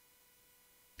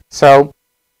 So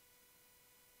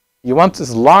you want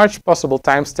this large possible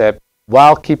time step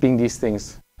while keeping these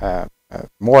things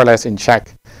more or less in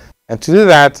check. And to do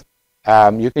that,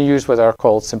 you can use what are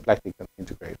called symplectic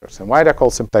integrators. And why they're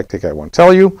called symplectic, I won't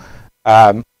tell you.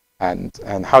 And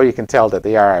how you can tell that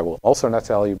they are, I will also not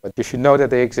tell you. But you should know that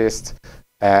they exist,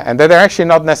 and that they're actually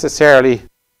not necessarily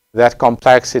that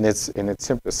complex in its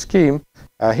simplest scheme.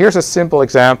 Here's a simple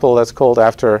example that's called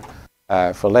after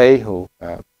Follet, who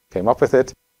came up with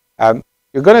it.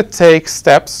 You're going to take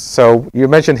steps. So you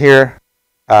mentioned here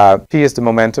P is the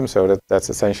momentum, so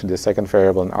that's essentially the second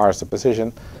variable, and R is the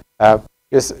position.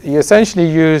 You essentially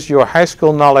use your high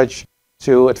school knowledge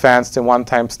to advance in one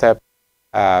time step.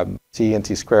 T and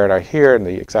T squared are here, and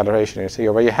the acceleration is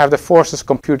here, where you have the forces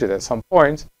computed at some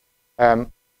point. And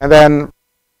then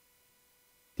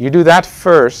you do that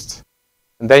first,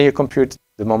 and then you compute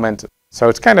the momentum. So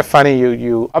it's kind of funny,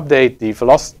 you update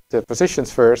the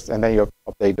positions first, and then you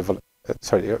update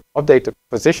the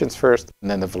positions first,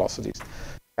 and then the velocities.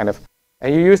 And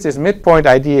you use this midpoint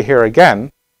idea here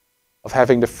again, of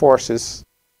having the forces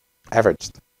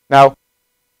averaged. Now,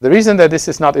 the reason that this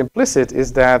is not implicit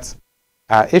is that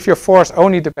if your force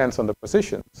only depends on the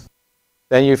positions,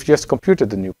 then you've just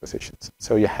computed the new positions.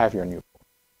 So you have your new force.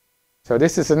 So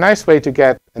this is a nice way to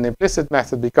get an implicit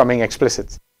method becoming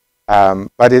explicit.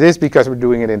 But it is because we're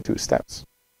doing it in two steps.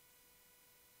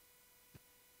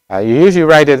 You usually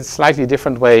write it a slightly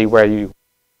different way, where you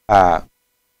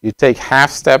take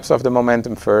half steps of the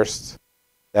momentum first,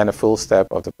 then a full step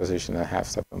of the position and a half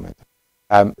step momentum.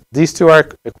 These two are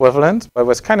equivalent, but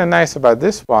what's kind of nice about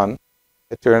this one,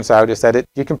 it turns out, is that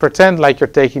you can pretend like you're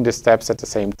taking the steps at the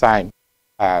same time.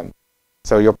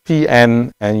 So your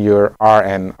Pn and your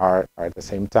Rn are at the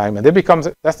same time, and that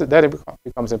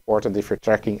becomes important if you're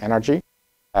tracking energy.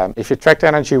 If you tracked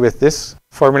energy with this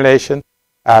formulation,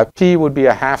 P would be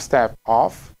a half step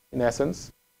off in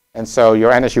essence, and so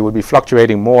your energy would be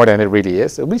fluctuating more than it really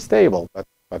is. It'll be stable, but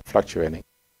fluctuating.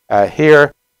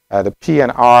 Here, the P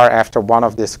and R after one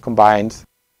of this combined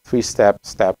three-step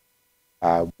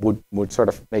would sort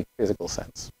of make physical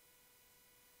sense.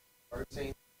 Or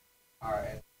saying R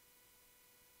and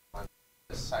on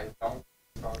this side don't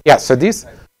Yeah, so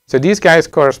these guys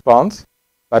correspond,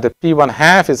 but the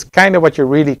P1/2 is kind of what you're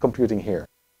really computing here.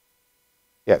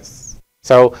 Yes.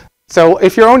 So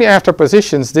if you're only after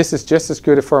positions, this is just as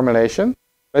good a formulation.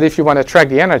 But if you want to track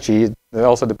the energy, it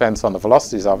also depends on the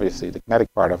velocities, obviously, the kinetic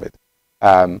part of it.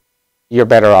 You're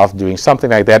better off doing something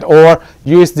like that. Or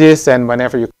use this, and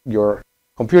whenever you're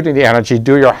computing the energy,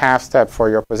 do your half step for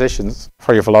your positions,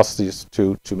 for your velocities,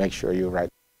 to make sure you're right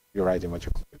in what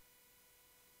you're computing.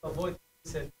 Avoid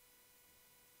set.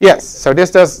 Yes, so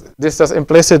this does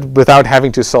implicit without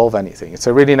having to solve anything. It's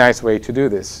a really nice way to do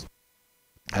this.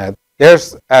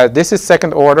 This is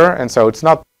second order, and so it's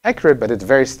not accurate, but it's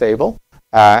very stable.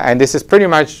 And this is pretty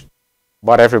much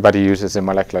what everybody uses in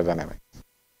molecular dynamics.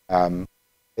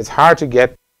 It's hard to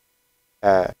get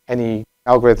any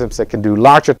algorithms that can do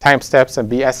larger time steps and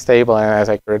be as stable and as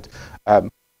accurate.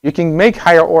 You can make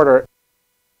higher order.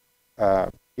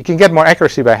 You can get more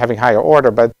accuracy by having higher order,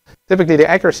 but typically the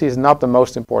accuracy is not the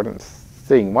most important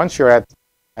thing. Once you're at,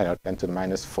 I don't know, 10 to the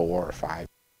minus 4 or 5,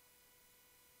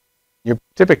 you're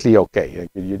typically okay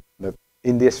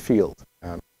in this field.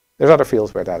 There's other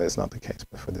fields where that is not the case,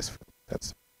 but for this field,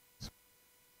 that's.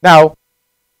 Now,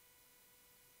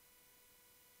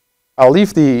 I'll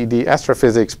leave the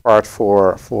astrophysics part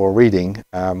for reading.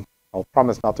 I'll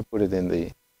promise not to put it in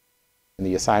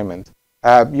the assignment.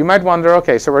 You might wonder,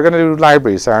 okay, so we're going to do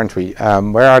libraries, aren't we?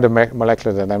 Where are the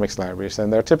molecular dynamics libraries?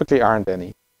 And there typically aren't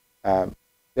any.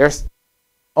 There's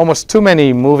almost too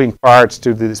many moving parts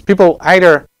to do this. People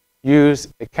either use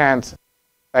a canned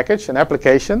package, an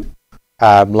application,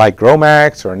 like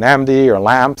GROMACS or NAMD or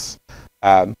LAMPS,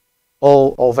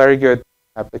 all very good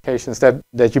applications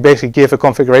that you basically give a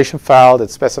configuration file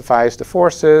that specifies the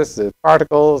forces, the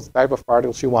particles, the type of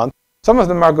particles you want. Some of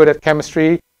them are good at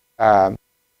chemistry.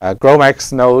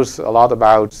 GROMACS knows a lot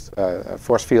about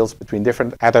force fields between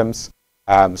different atoms.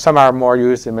 Some are more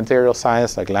used in material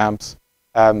science, like LAMPS.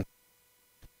 And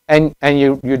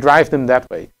you drive them that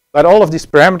way. But all of these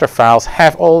parameter files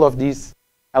have all of these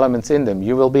elements in them.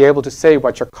 You will be able to say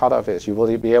what your cutoff is. You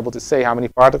will be able to say how many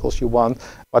particles you want,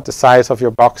 what the size of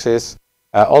your box is.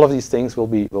 All of these things will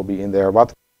be in there.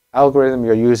 What algorithm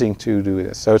you're using to do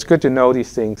this. So it's good to know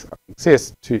these things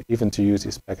exist even to use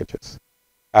these packages.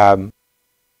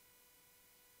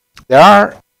 There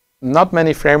are not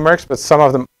many frameworks, but some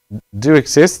of them do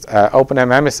exist.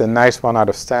 OpenMM is a nice one out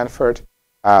of Stanford.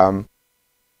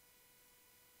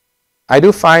 I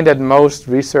do find that most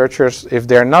researchers, if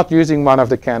they're not using one of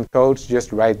the canned codes,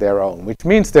 just write their own, which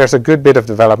means there's a good bit of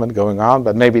development going on,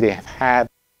 but maybe they have had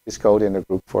this code in the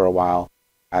group for a while.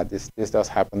 This does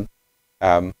happen.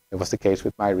 It was the case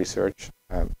with my research,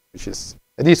 which is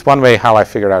at least one way how I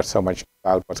figured out so much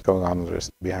about what's going on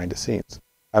behind the scenes.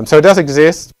 So it does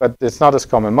exist, but it's not as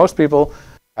common. Most people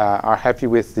are happy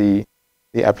with the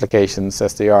applications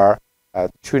as they are,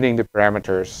 tuning the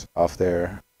parameters of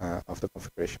the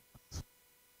configuration.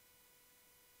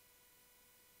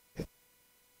 Okay.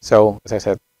 So as I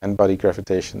said, n-body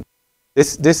gravitation.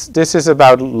 This is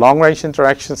about long-range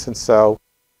interactions, and so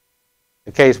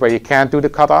the case where you can't do the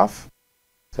cutoff.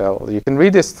 So you can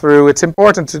read this through. It's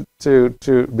important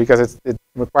to because it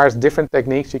requires different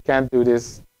techniques. You can't do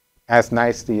this as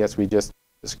nicely as we just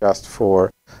discussed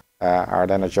for our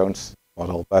Lennard-Jones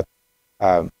model, but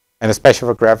and especially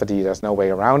for gravity, there's no way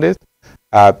around it.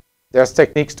 There's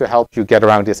techniques to help you get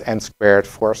around this n-squared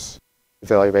force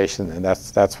evaluation, and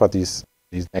that's what these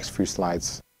next few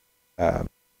slides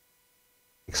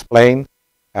explain.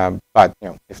 But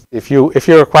if you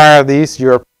require these,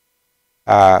 your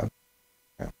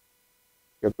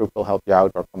group will help you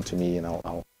out, or come to me, and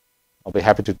I'll be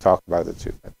happy to talk about it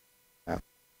too. But, yeah.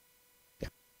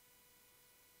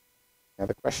 Any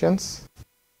other questions?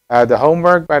 The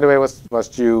homework, by the way, was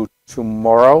due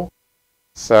tomorrow,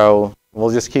 so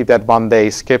we'll just keep that 1 day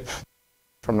skip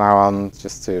from now on,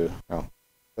 just to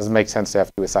doesn't make sense to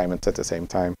have 2 assignments at the same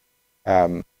time.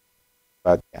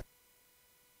 But yeah,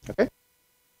 okay.